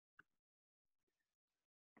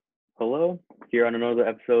Hello, here on another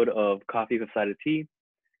episode of Coffee with Side of Tea.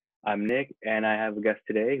 I'm Nick, and I have a guest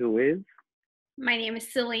today who is My name is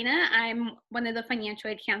Sulaina. I'm one of the financial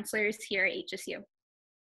aid counselors here at HSU.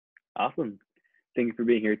 awesome. Thank you for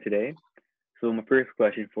being here today. So my first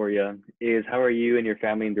question for you is, how are you and your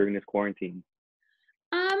family during this quarantine?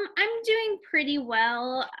 I'm doing pretty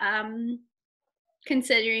well.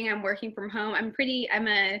 Considering I'm working from home.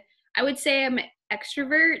 I would say I'm an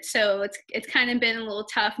extrovert, so it's kind of been a little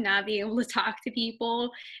tough not being able to talk to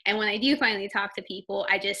people. And when I do finally talk to people,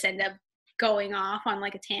 I just end up going off on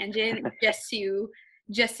like a tangent just to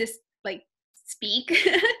like speak.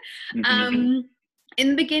 Mm-hmm. um, in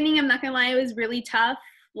the beginning, I'm not gonna lie, it was really tough.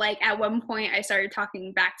 Like at one point, I started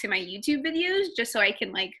talking back to my YouTube videos just so I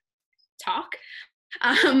can like talk.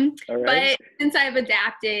 All right. But since I've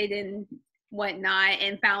adapted and whatnot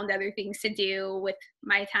and found other things to do with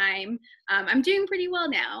my time, I'm doing pretty well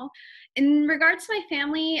now. In regards to my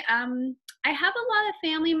family, I have a lot of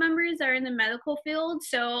family members that are in the medical field,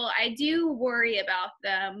 so I do worry about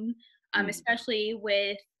them, Mm. especially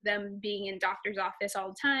with them being in doctor's office all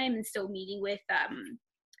the time and still meeting with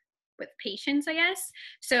patients, I guess.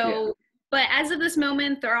 Yeah. So, but as of this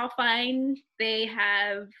moment, they're all fine. They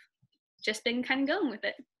have just been kind of going with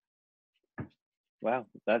it. Wow,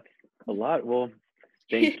 that's a lot. Well,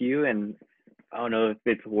 thank you, and I don't know if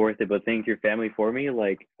it's worth it, but thank your family for me.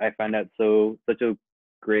 Like, I find that such a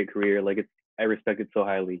great career. I respect it so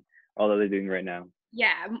highly. All that they're doing right now.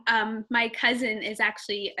 Yeah, my cousin is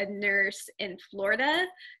actually a nurse in Florida,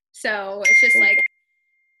 so it's just Oh, like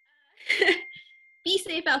be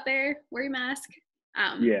safe out there, wear your mask.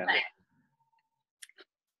 yeah.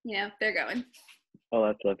 But they're going. All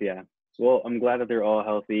that stuff. Yeah. Well, I'm glad that they're all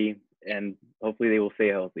healthy, and hopefully they will stay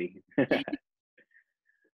healthy.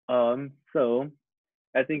 So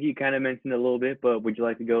I think you kind of mentioned it a little bit, but would you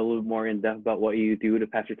like to go a little more in depth about what you do to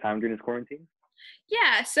pass your time during this quarantine?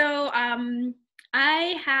 Yeah, so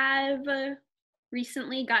I have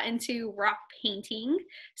recently got into rock painting.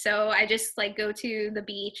 So I just like go to the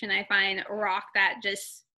beach and I find a rock that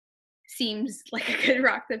just seems like a good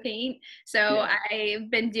rock to paint. So Yeah.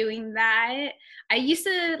 I've been doing that. I used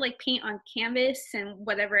to like paint on canvas and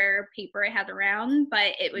whatever paper I had around,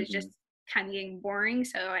 but it was Hmm. just kind of getting boring.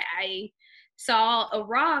 So I saw a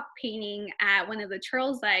rock painting at one of the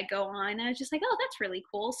trails that I go on. And I was just like, oh, that's really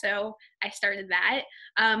cool. So I started that.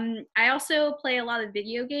 I also play a lot of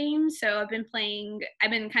video games. So I've been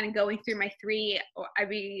kind of going through my three.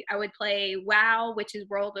 I would play WoW, which is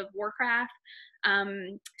World of Warcraft,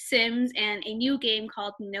 Sims, and a new game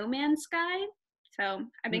called No Man's Sky. So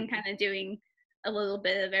I've been kind of doing a little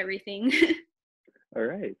bit of everything. All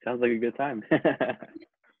right. Sounds like a good time.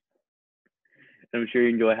 I'm sure you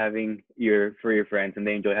enjoy having your friends, and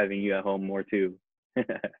they enjoy having you at home more too.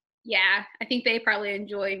 Yeah, I think they probably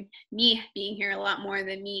enjoy me being here a lot more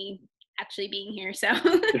than me actually being here. So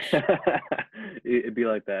It'd be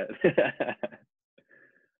like that.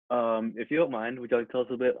 If you don't mind, would you like to tell us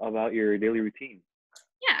a bit about your daily routine?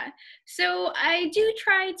 yeah, so I do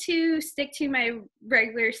try to stick to my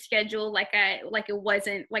regular schedule, like I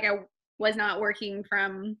was not working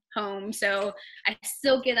from home. So I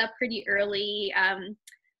still get up pretty early.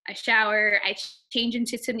 I shower, I change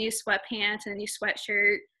into some new sweatpants and a new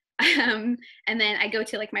sweatshirt, and then I go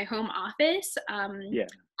to like my home office. Yeah.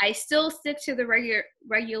 I still stick to the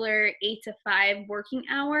regular 8 to 5 working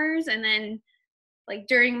hours, and then like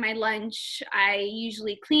during my lunch, I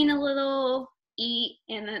usually clean a little, eat,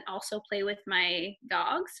 and then also play with my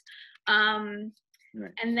dogs. Um, Nice.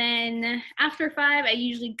 and then after 5, I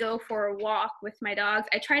usually go for a walk with my dogs.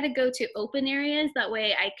 I try to go to open areas. That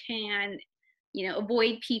way I can,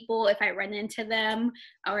 avoid people if I run into them,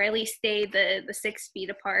 or at least stay the 6 feet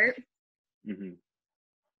apart. Hmm.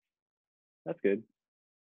 That's good.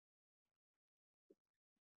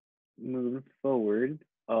 Moving forward,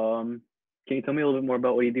 can you tell me a little bit more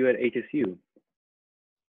about what you do at HSU?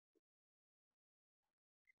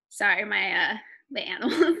 Sorry, the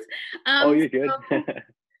animals. Oh, you're good. So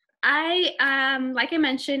like I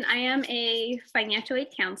mentioned, I am a financial aid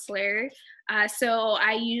counselor. So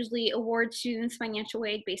I usually award students financial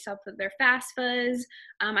aid based off of their FAFSAs.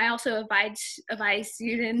 I also advise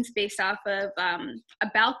students based off of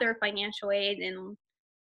about their financial aid and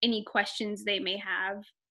any questions they may have.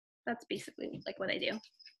 That's basically like what I do.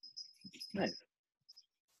 Nice.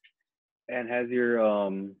 And has your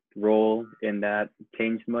role in that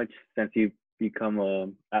changed much since you've become a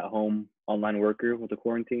at-home online worker with the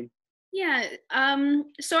quarantine? Yeah,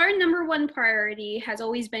 so our number one priority has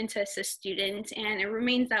always been to assist students, and it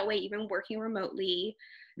remains that way even working remotely.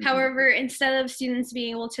 Hmm. However, instead of students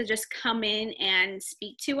being able to just come in and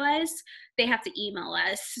speak to us, they have to email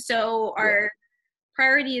us. So Yeah. our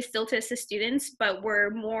priority is still to assist students, but we're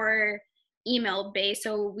more email based.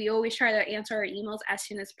 So we always try to answer our emails as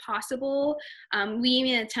soon as possible. We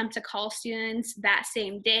even attempt to call students that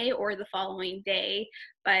same day or the following day,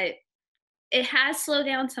 but it has slowed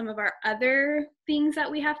down some of our other things that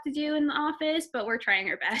we have to do in the office, but we're trying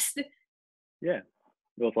our best. Yeah.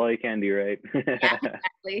 Well, it's all you can do, right? Yeah,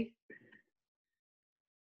 exactly.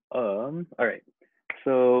 All right.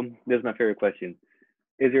 So this is my favorite question.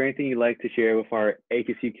 Is there anything you'd like to share with our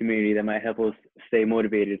HSU community that might help us stay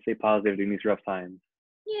motivated, stay positive during these rough times?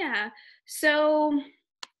 Yeah. So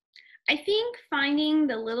I think finding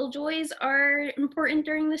the little joys are important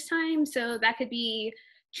during this time. So that could be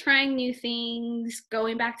trying new things,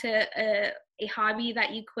 going back to a hobby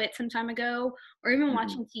that you quit some time ago, or even Hmm.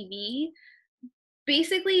 watching TV.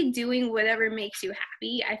 Basically, doing whatever makes you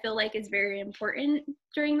happy, I feel like is very important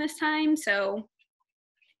during this time. So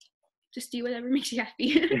just do whatever makes you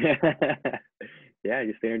happy. Yeah,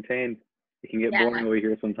 just stay entertained. It can get Yeah. boring over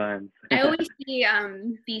here sometimes. I always see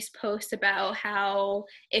these posts about how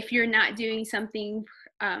if you're not doing something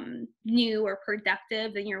new or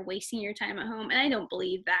productive, then you're wasting your time at home. And I don't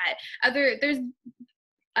believe that. There's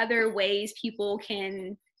other ways people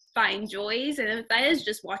can find joys, and if that is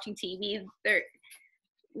just watching TV,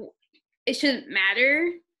 it shouldn't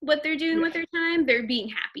matter what they're doing with Yeah, their time. They're being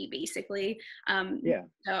happy, basically. yeah,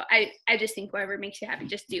 So I just think whatever makes you happy,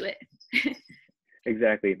 just do it.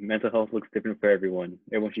 exactly. Mental health looks different for everyone.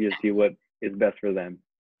 Everyone should just do what is best for them.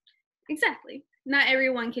 Exactly. Not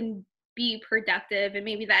everyone can be productive, and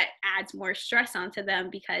maybe that adds more stress onto them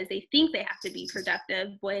because they think they have to be productive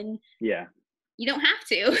when Yeah, you don't have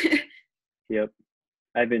to. yep.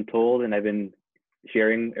 I've been told and I've been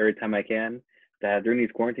sharing every time I can that during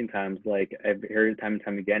these quarantine times, like I've heard time and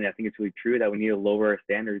time again, I think it's really true that we need to lower our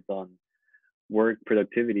standards on work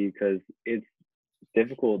productivity because it's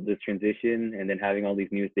difficult this transition and then having all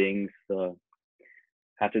these new things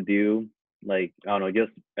have to do. Like I don't know,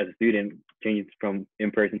 just as a student, changing from in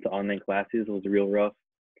person to online classes was real rough,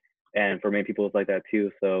 and for many people it's like that too.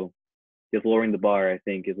 So just lowering the bar, I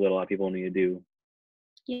think, is what a lot of people need to do.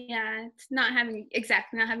 Yeah, it's not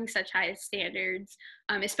having such high standards,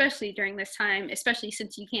 especially during this time, especially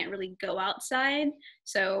since you can't really go outside.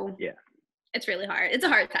 So Yeah, it's really hard. It's a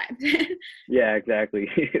hard time. yeah, exactly.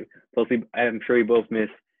 Mostly, I'm sure we both miss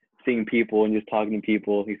seeing people and just talking to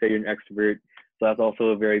people. You say you're an extrovert, so that's also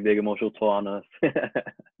a very big emotional toll on us.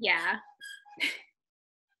 Yeah,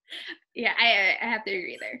 yeah, I have to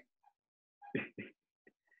agree there.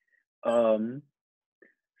 um,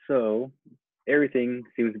 so everything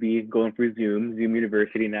seems to be going through Zoom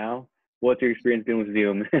University now. What's your experience been with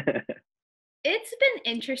Zoom? It's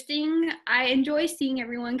been interesting. I enjoy seeing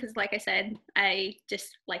everyone because, like I said, I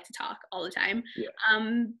just like to talk all the time. Yeah.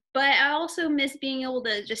 But I also miss being able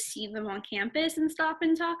to just see them on campus and stop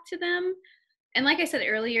and talk to them. And like I said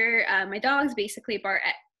earlier, my dogs basically bark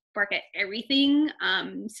at everything.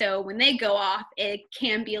 So when they go off, it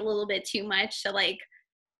can be a little bit too much to like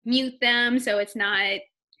mute them so it's not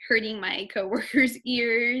hurting my coworkers'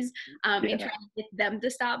 ears, and Yeah. trying to get them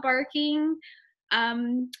to stop barking.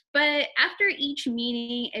 But after each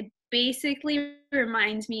meeting, it basically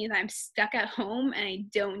reminds me that I'm stuck at home and I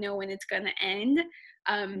don't know when it's going to end.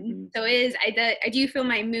 Hmm. So I do feel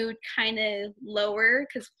my mood kind of lower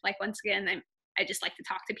because, like, once again, I just like to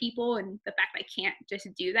talk to people, and the fact that I can't just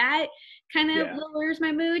do that kind of Yeah. lowers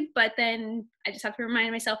my mood. But then I just have to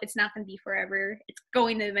remind myself it's not going to be forever. It's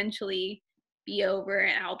going to eventually be over,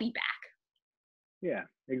 and I'll be back. Yeah.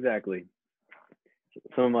 Exactly.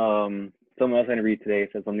 Someone else I read today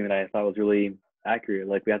said something that I thought was really accurate.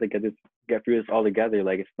 Like we have to get through this all together.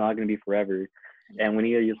 Like it's not gonna be forever, and we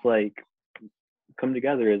need to just like come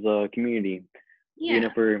together as a community, even Yeah.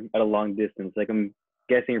 if we're at a long distance. Like I'm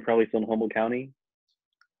guessing you're probably still in Humboldt County.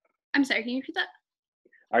 I'm sorry. Can you repeat that?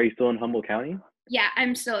 Are you still in Humboldt County? Yeah,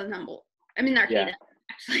 I'm still in Humboldt. I'm in Yeah. Arcata,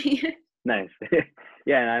 actually. Nice.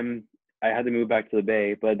 Yeah, and I had to move back to the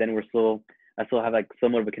Bay, but then I still have like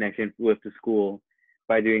somewhat of a connection with the school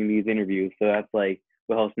by doing these interviews. So that's like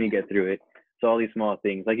what helps me get through it. So all these small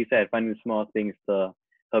things, like you said, finding the small things to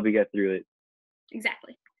help you get through it.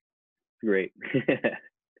 Exactly. Great.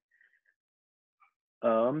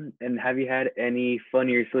 And have you had any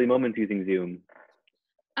funny or silly moments using Zoom?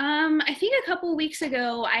 I think a couple weeks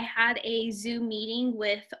ago, I had a Zoom meeting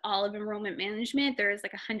with all of enrollment management. There was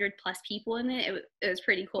like 100+ people in it. It was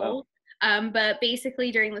pretty Wow. cool. But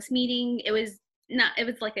basically, during this meeting, it was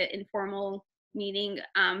like an informal meeting.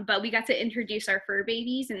 But we got to introduce our fur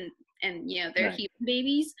babies, and and they're Nice. human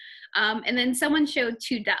babies. And then someone showed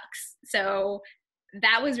two ducks, so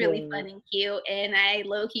that was really fun Well, and cute. And I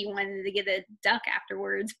low key wanted to get a duck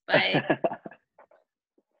afterwards, but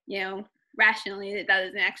you know, rationally that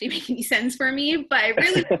doesn't actually make any sense for me. But I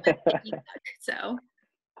really wanted to get a duck, so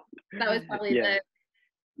that was probably yeah, the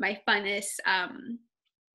my funnest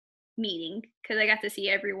meeting because I got to see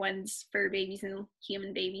everyone's fur babies and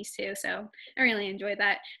human babies too. So I really enjoyed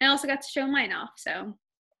that. And I also got to show mine off. So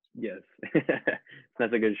yes.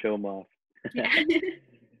 That's a good show 'em off. yeah.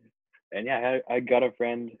 And yeah, I got a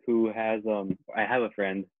friend who has I have a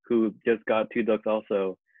friend who just got two ducks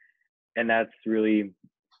also, and that's really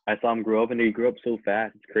I saw him grow up and they grew up so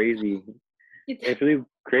fast. It's crazy. it, It's really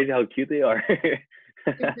crazy how cute they are.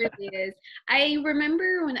 it really is. I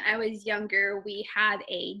remember when I was younger, we had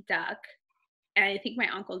a duck, and I think my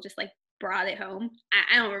uncle just like brought it home.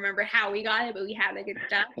 I don't remember how we got it, but we had like a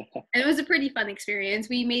duck, and it was a pretty fun experience.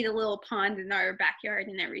 We made a little pond in our backyard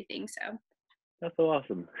and everything. So That's so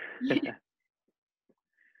awesome.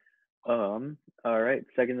 All right,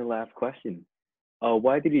 second to last question.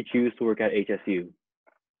 Why did you choose to work at HSU?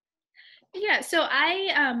 yeah, so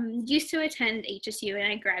I used to attend HSU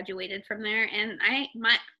and I graduated from there. And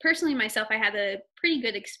my personally myself, I had a pretty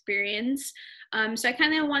good experience. So I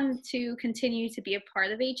kind of wanted to continue to be a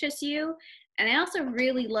part of HSU. And I also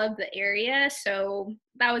really loved the area. So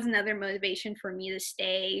that was another motivation for me to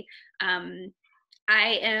stay. Um,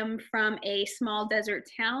 I am from a small desert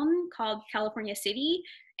town called California City,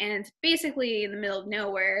 and basically in the middle of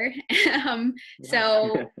nowhere. Wow.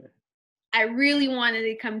 So I really wanted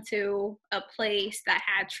to come to a place that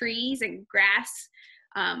had trees and grass.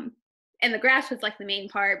 Um, and the grass was like the main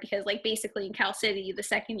part because, like, basically in Cal City, the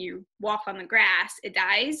second you walk on the grass, it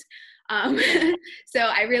dies. Um, Yeah. so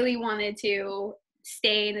I really wanted to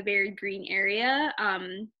stay in a very green area.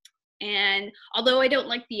 And although I don't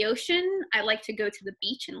like the ocean, I like to go to the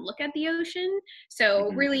beach and look at the ocean. So,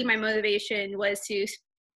 Hmm. really, my motivation was to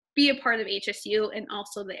be a part of HSU and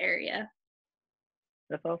also the area.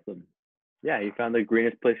 That's awesome. Yeah, you found the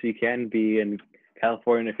greenest place you can be in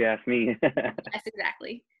California, if you ask me. Yes,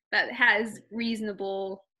 exactly. That has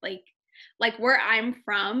reasonable like where I'm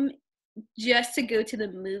from, just to go to the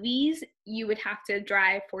movies, you would have to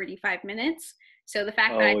drive 45 minutes. So the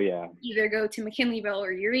fact that I Oh yeah, either go to McKinleyville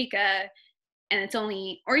or Eureka and it's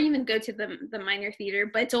only or even go to the minor theater,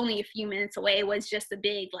 but it's only a few minutes away was just a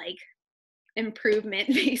big like improvement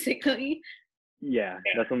basically. yeah.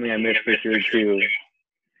 That's something I miss for sure too.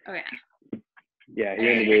 Oh yeah. Yeah,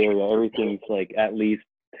 here in the Bay Area, everything's like at least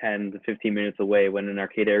 10 to 15 minutes away. When in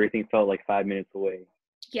Arcata, everything felt like 5 minutes away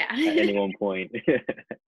Yeah. at any one point.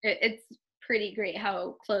 It's pretty great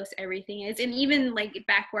how close everything is. And even like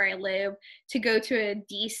back where I live, to go to a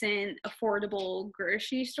decent affordable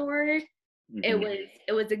grocery store, it Hmm. was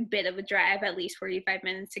it was a bit of a drive, at least 45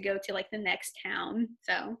 minutes to go to like the next town.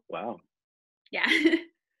 So Wow, yeah.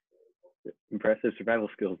 impressive survival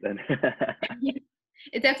skills then.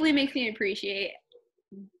 It definitely makes me appreciate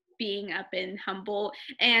being up in Humboldt.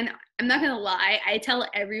 And I'm not gonna lie, I tell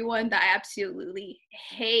everyone that I absolutely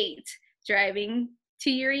hate driving to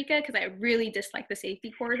Eureka because I really dislike the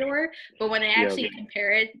safety corridor. But when I Yep. actually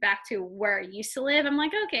compare it back to where I used to live, I'm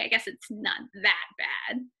like, okay, I guess it's not that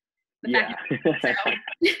bad. The fact Yeah.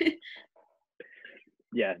 so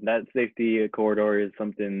Yeah, that safety corridor is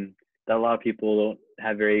something that a lot of people don't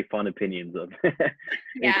have very fond opinions of, yeah.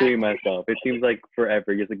 including myself. It seems like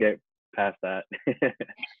forever just to get past that.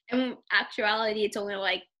 In actuality, it's only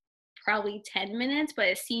like probably 10 minutes, but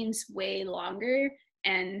it seems way longer.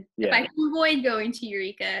 And if I Yeah. can avoid going to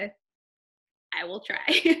Eureka, I will try.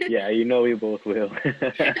 Yeah, you know we both will.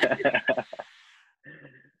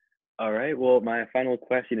 All right. Well, my final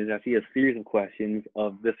question is actually a series of questions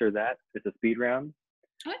of this or that. It's a speed round.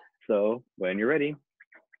 Okay. So when you're ready.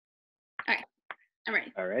 Okay. I'm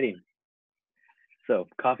ready. All righty. So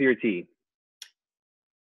coffee or tea?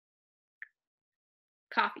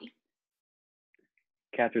 Coffee.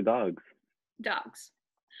 Cats or dogs? Dogs.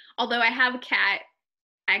 Although I have a cat,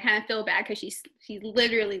 I kind of feel bad because she's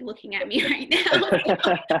literally looking at me right now.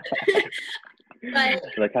 But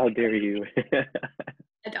Like, how dare you?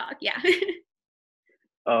 a dog, yeah.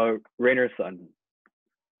 Rain or sun?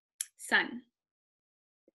 Sun.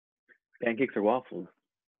 Pancakes or waffles?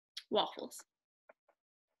 Waffles.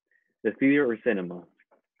 The theater or cinema?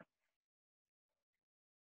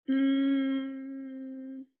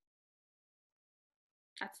 Mm,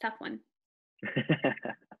 that's a tough one.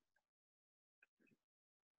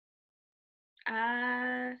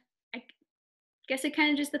 I guess it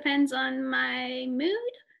kind of just depends on my mood,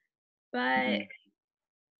 but Mhm.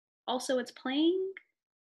 also it's playing.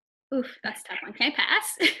 Oof, that's a tough one. Can I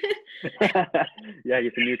pass? Yeah,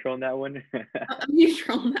 you're neutral on that one. I'm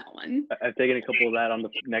neutral on that one. I've taken a couple of that on the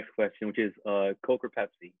next question, which is Coke or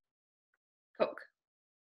Pepsi. Coke.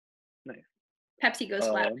 Nice. Pepsi goes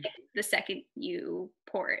flat Um, the second you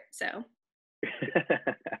pour it. So,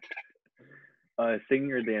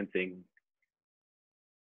 Singing or dancing.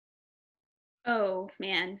 oh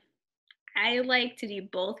man, I like to do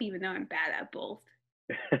both, even though I'm bad at both.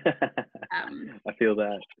 Um, I feel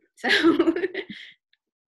that. so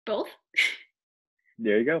both.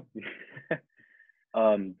 There you go.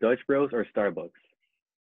 Dutch Bros or Starbucks.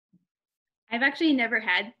 I've actually never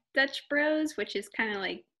had Dutch Bros, which is kind of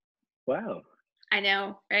like Wow. I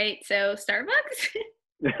know, right? So Starbucks.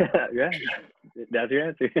 Yeah, that's your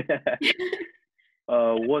answer.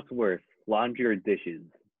 What's worse, laundry or dishes?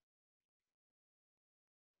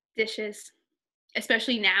 Dishes.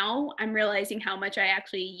 Especially now, I'm realizing how much I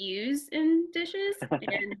actually use in dishes,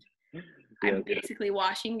 and I'm Yep. basically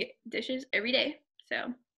washing dishes every day.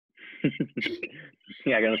 So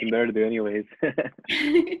Yeah, I got nothing better to do anyways.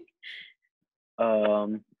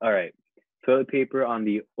 All right. Toilet paper on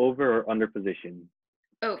the over or under position.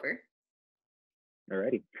 over.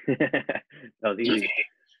 Alrighty. That was easy.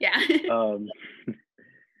 Yeah. Um,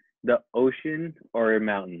 the ocean or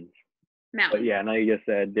mountains? But Mountain. yeah, now you just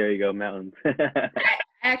said, there you go, mountains. I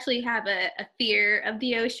actually have a fear of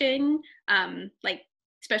the ocean, like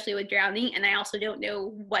especially with drowning, and I also don't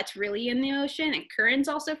know what's really in the ocean, and currents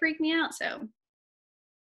also freak me out. So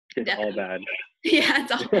It's all definitely, bad. yeah,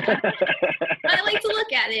 it's all bad. But I like to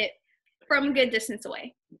look at it from a good distance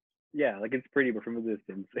away. Yeah, like it's pretty, but from a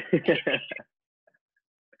distance.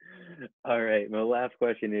 All right, my last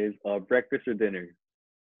question is breakfast or dinner?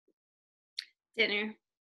 Dinner.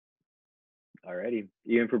 Alrighty.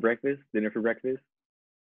 Even for breakfast? Dinner for breakfast?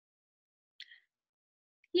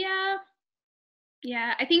 Yeah,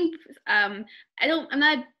 yeah. I think I'm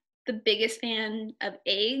not the biggest fan of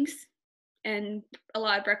eggs, and a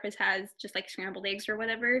lot of breakfast has just like scrambled eggs or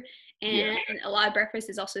whatever, Yeah. and a lot of breakfast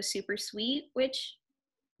is also super sweet, which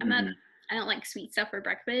I'm not. Hmm. I don't like sweet stuff for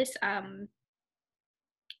breakfast.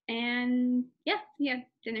 And yeah, yeah,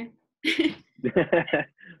 dinner.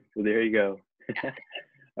 Well, there you go.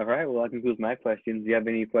 All right. Well, that concludes my questions. Do you have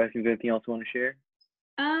any questions? Anything else you want to share?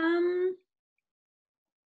 um,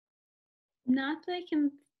 not that I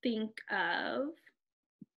can think of.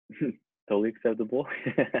 Totally acceptable.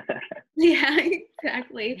 Yeah,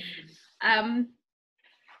 exactly. Um,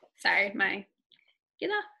 sorry, my get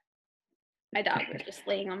off. My dog was just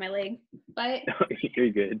laying on my leg, but You're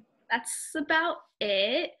good. that's about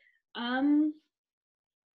it. Um,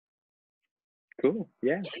 Cool.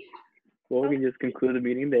 Yeah. Well, oh, we can just conclude the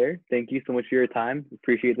meeting there. Thank you so much for your time.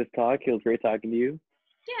 Appreciate this talk. It was great talking to you.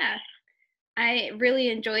 yeah, I really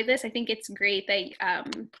enjoyed this. I think it's great that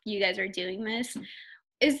you guys are doing this.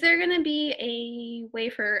 Is there gonna be a way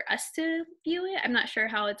for us to view it? I'm not sure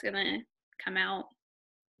how it's gonna come out.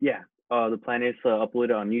 Yeah. The plan is to upload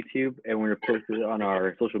it on YouTube and we're going to post it on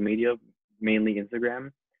our social media, mainly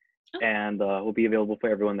Instagram, Oh, and will be available for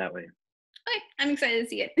everyone that way. okay, I'm excited to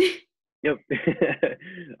see it. Yep.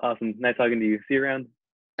 Awesome. Nice talking to you. See you around.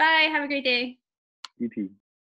 Bye. Have a great day. You too.